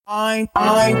I'm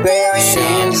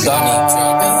buried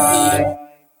inside.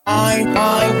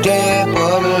 I'm dead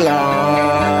but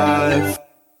alive.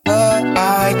 But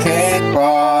I can't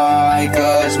cry,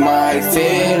 'cause my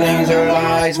feelings are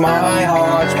lies. My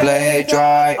heart's bled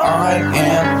dry. I'm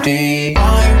empty.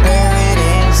 I'm buried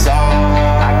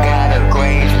inside. I got a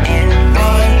grave in me.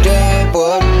 I'm dead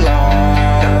but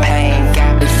alive. The pain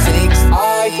got me fixed.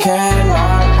 I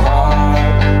cannot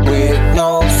cry with no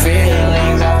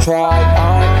feelings. I tried.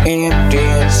 I'm empty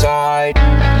inside.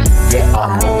 Yeah,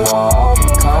 I'm a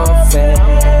walking coffin.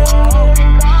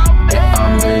 Yeah,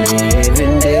 I'm the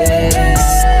living dead.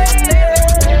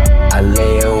 I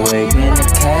lay awake in a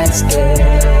casket.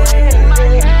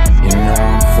 You know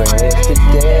I'm fresh to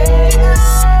death.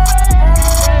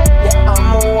 Yeah, I'm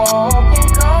a walking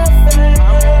coffin.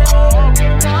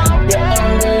 Yeah,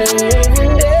 I'm the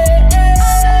living dead.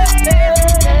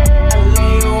 I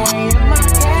lay awake in my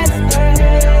casket.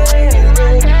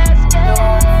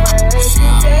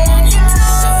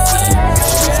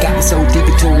 Got me so deep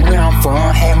into where I'm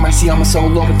from. Have mercy on my soul,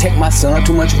 Lord, protect my son.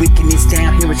 Too much wickedness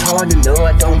down here, it's hard to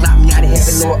love. Don't lock me out of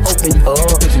heaven, Lord, open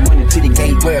up. Cause you went into the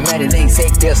gate where man it ain't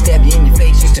safe. They'll stab you in your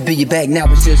face. Used to be your back, now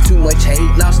it's just too much hate.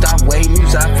 Lost our way,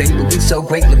 lose our faith, but we so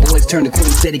great. The boys turn the queen,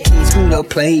 instead of keys, screwed up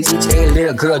plays. Each head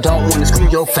little girl don't wanna screw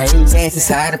your face. Hands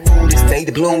inside the pool, it's fade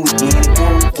to bloom again. It's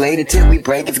gonna play until we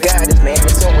break. If God is man,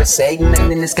 it's always Satan.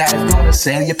 Nothing in the sky is gonna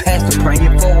save. Your pastor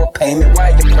praying for a payment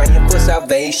while you're praying for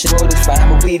salvation. Well, it's fine,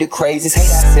 but we the craziest.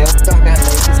 Hate ourselves, don't got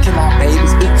ladies, kill our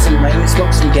babies, eat some rain,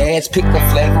 smoke some gas, pick a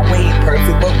flavor. We ain't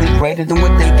perfect, but we greater than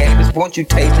what they gave us. Won't you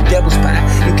taste the devil's pie?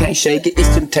 You can't shake it, it's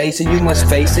temptation. You must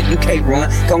face it, you can't run,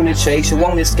 gonna chase it,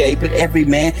 won't escape it. Every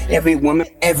man, every woman,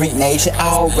 every nation,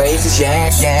 all races,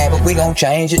 yeah, but we gon'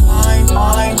 change it.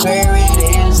 I'm buried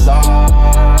inside.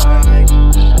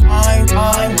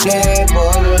 I'm dead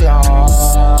but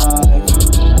alive.